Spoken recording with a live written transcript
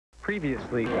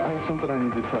previously. I have something I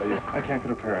need to tell you. I can't go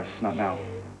to Paris, not now.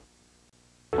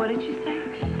 What did you say?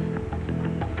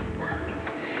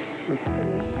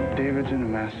 David's in a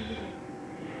mess.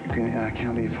 I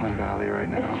can't leave Pine Valley right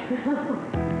now.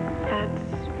 That's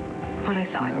what I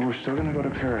thought. We're still gonna go to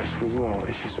Paris. We will.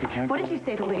 It's just we can't. What did you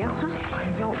say to Leo, huh? I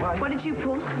don't. What did you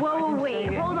pull? Whoa,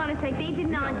 wait. Hold on a sec. They did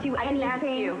not do anything. I didn't ask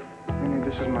you. Greenlee,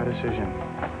 this is my decision.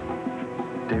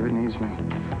 David needs me.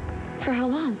 For how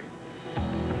long?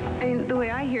 I mean, the way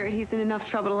I hear it, he's in enough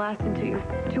trouble to last until you're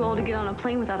too old to get on a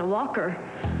plane without a walker.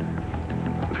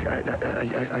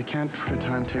 I can't put a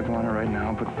timetable on it right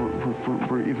now, but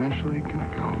we're eventually gonna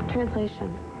go.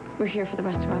 Translation. We're here for the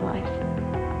rest of our lives.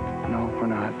 No, we're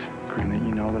not. Greenlee,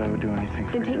 you know that I would do anything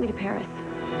for you. Then take me to Paris.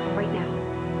 Right now.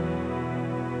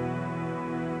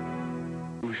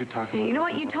 We should talk about Hey, you know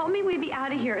what? You told me we'd be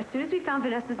out of here as soon as we found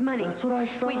Vanessa's money. That's what I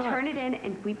thought. We'd turn it in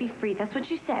and we'd be free. That's what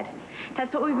you said.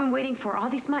 That's what we've been waiting for all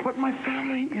these months. But my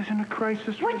family is in a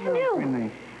crisis What's right now, new?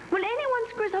 Greenlee. When anyone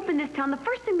screws up in this town, the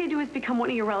first thing they do is become one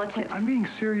of your relatives. I'm being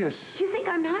serious. You think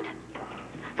I'm not?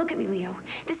 Look at me, Leo.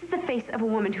 This is the face of a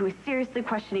woman who is seriously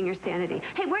questioning your sanity.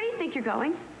 Hey, where do you think you're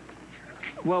going?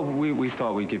 Well, we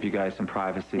thought we'd give you guys some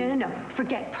privacy. No.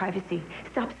 Forget privacy.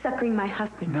 Stop suckering my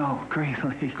husband. No,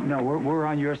 Greenlee. No, we're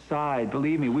on your side.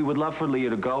 Believe me, we would love for Leo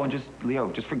to go and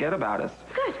just forget about us.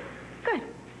 Good.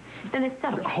 Then it's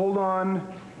settled. Hold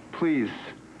on, please.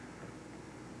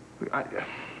 I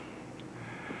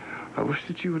wish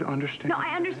that you would understand. No,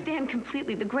 I understand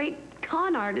completely. The great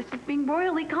con artist is being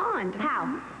royally conned.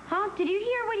 How? Huh? Did you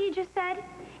hear what he just said?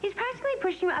 He's practically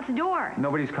pushing you out the door.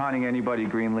 Nobody's conning anybody,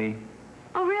 Greenlee.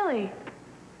 Oh, really?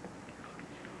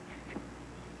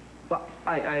 Well,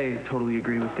 I totally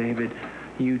agree with David.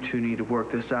 You two need to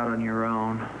work this out on your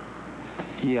own.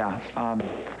 Yeah,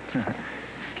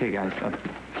 okay, guys,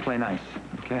 play nice,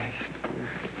 okay?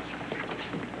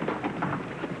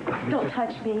 Don't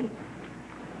touch me.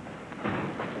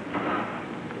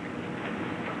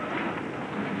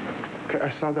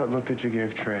 I saw that look that you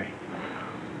gave Trey.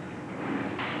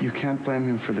 You can't blame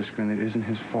him for this, Greenlee. It isn't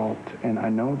his fault. And I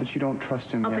know that you don't trust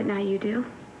him yet. But now you do?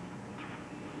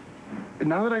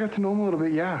 Now that I got to know him a little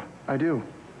bit, yeah, I do.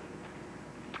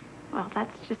 Well,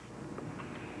 that's just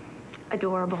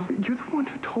adorable. You're the one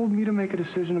who told me to make a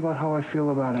decision about how I feel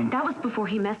about him. That was before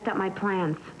he messed up my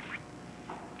plans.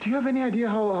 Do you have any idea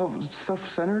how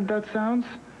self-centered that sounds?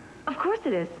 Of course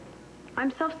it is.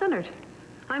 I'm self-centered.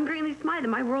 I'm Greenlee Smythe,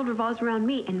 and my world revolves around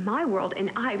me, and my world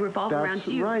and I revolve around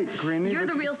you. That's right, Greenlee. You're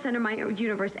the real center of my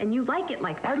universe, and you like it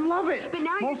like that. I love it. But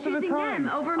now you're choosing them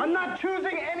over me. I'm not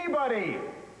choosing anybody.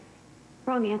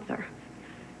 Wrong answer.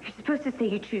 You're supposed to say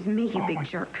you choose me, you big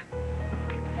jerk.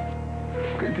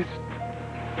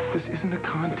 This isn't a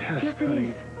contest, Yes, it honey.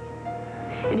 is.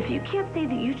 And if you can't say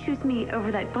that you choose me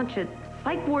over that bunch of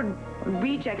psych ward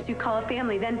rejects you call a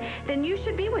family, then you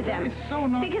should be with them. It's so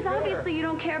not Because fair. obviously you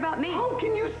don't care about me. How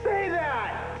can you say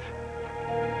that?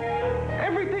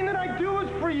 Everything that I do is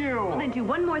for you. Well, then do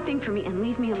one more thing for me and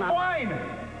leave me alone. Fine.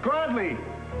 Gladly.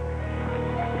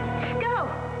 Go!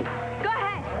 Go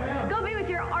ahead! Go be with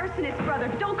your arsonist brother.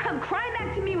 Don't come crying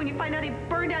back to me when you find out he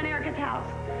burned down Erica's house.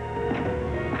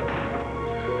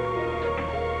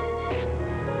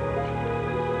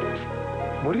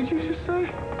 What did you just say?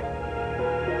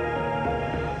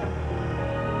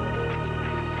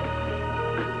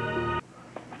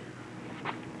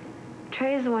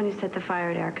 Trey is the one who set the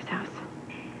fire at Erica's house.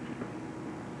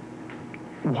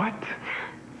 What?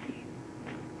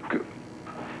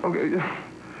 Okay.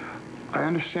 I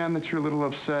understand that you're a little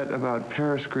upset about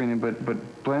Paris, Greenlee,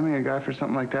 but blaming a guy for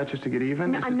something like that just to get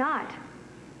even? No, I'm not.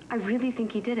 I really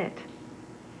think he did it.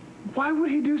 Why would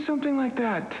he do something like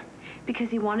that? Because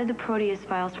he wanted the Proteus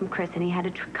files from Chris, and he had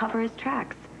to cover his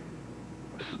tracks.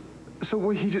 So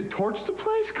he just torched the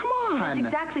place? Come on! That's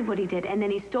exactly what he did. And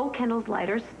then he stole Kendall's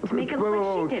lighters to make it look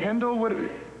like she did Kendall, what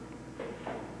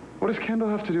does Kendall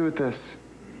have to do with this?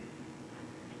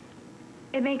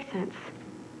 It makes sense.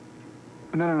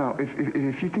 No.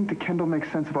 If you think that Kendall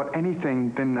makes sense about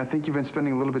anything, then I think you've been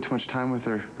spending a little bit too much time with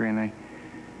her, Greenlee.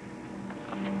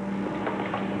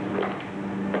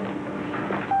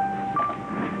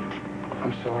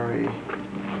 I'm sorry.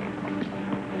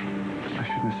 I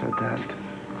shouldn't have said that.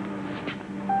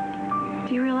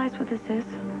 Do you realize what this is?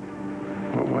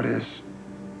 What is?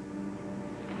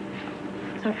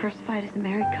 It's our first fight as a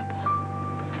married couple.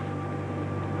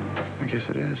 I guess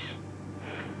it is.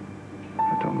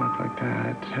 But don't look like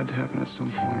that. It had to happen at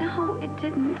some point. No, it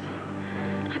didn't.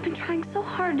 I've been trying so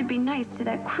hard to be nice to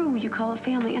that crew you call a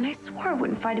family, and I swore I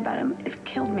wouldn't fight about him if it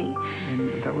killed me.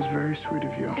 And that was very sweet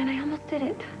of you. And I almost did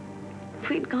it. if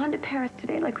we'd gone to Paris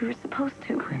today like we were supposed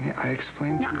to. Greenlee, I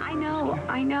explained to No, you.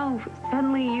 I know.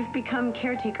 Suddenly you've become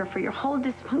caretaker for your whole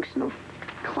dysfunctional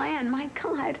clan. My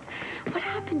God, what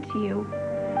happened to you?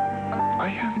 I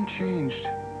haven't changed.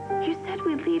 You said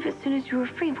we'd leave as soon as you were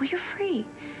free. Well, you're free.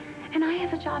 And I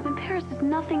have a job in Paris. There's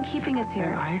nothing keeping us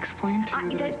here. I explained to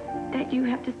you that you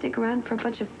have to stick around for a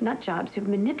bunch of nut jobs who've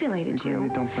manipulated you.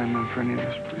 Greenlee, don't blame them for any of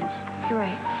this, please. You're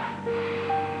right.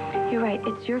 You're right.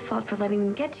 It's your fault for letting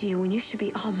them get to you when you should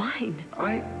be all mine.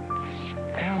 I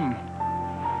am.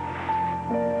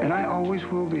 And I always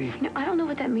will be. No, I don't know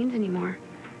what that means anymore.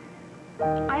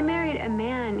 I married a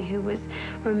man who was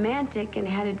romantic and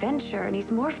had adventure, and he's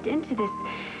morphed into this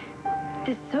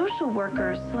social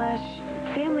worker /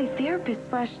 family therapist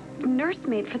 /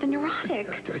 nursemaid for the neurotic.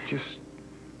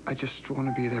 I just want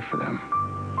to be there for them.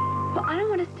 Well, I don't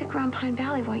want to stick around Pine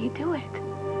Valley while you do it.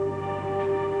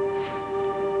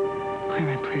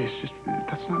 Greenlee, please,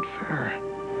 that's not fair.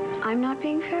 I'm not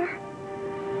being fair?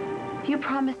 You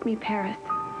promised me Paris.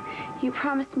 You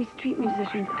promised me street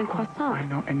musicians and croissants. I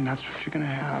know, and that's what you're going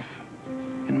to have.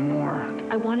 And more.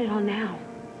 I want it all now.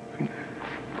 Please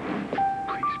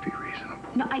be reasonable.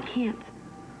 No, I can't.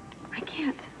 I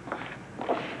can't.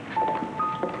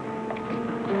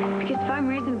 Because if I'm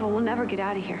reasonable, we'll never get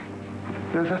out of here.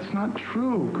 No, that's not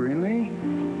true, Greenlee.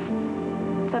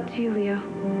 It's up to you, Leo.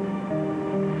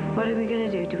 What are we going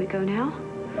to do? Do we go now?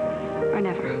 Or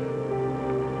never?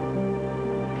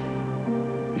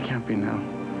 It can't be now.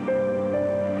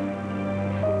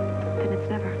 Then it's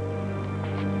never.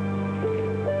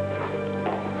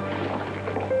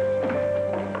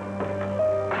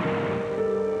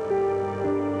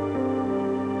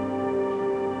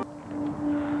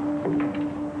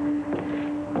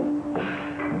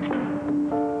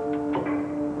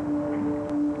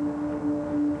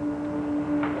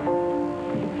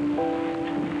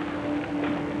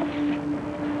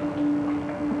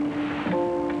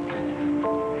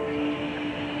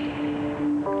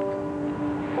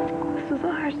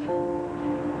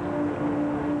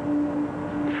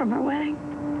 From our wedding.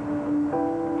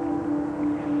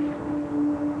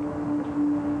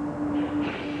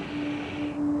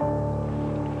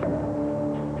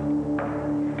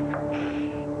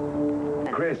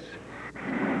 Chris,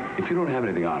 if you don't have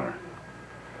anything on her,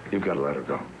 you've got to let her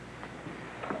go.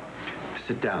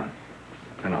 Sit down,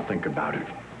 and I'll think about it.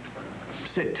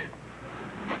 Sit.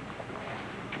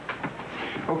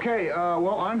 Okay,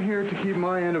 well, I'm here to keep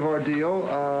my end of our deal.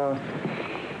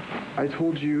 I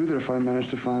told you that if I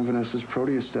managed to find Vanessa's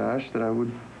Proteus stash, that I would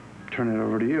turn it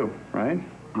over to you, right?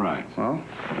 Right. Well,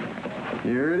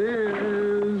 here it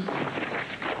is.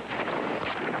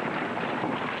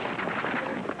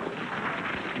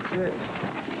 That's it.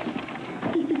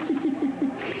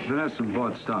 Vanessa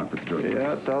bought stock with Duhamel.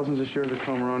 Yeah, thousands of shares of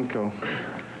Comaranco.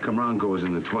 Comaranco was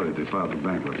in the toilet. They filed for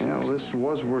bankruptcy. Yeah, well, this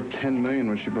was worth $10 million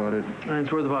when she bought it. And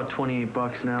it's worth about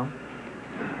 $28 now.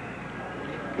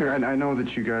 Here, I know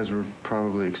that you guys were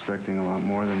probably expecting a lot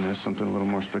more than this, something a little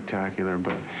more spectacular,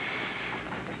 but,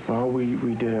 well, we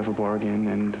did have a bargain,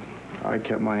 and I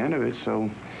kept my end of it, so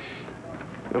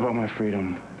about my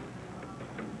freedom.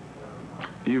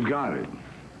 You've got it.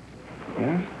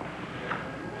 Yeah?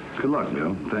 Good luck,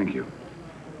 Bill. Thank you.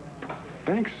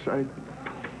 Thanks.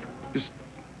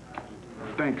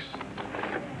 Thanks.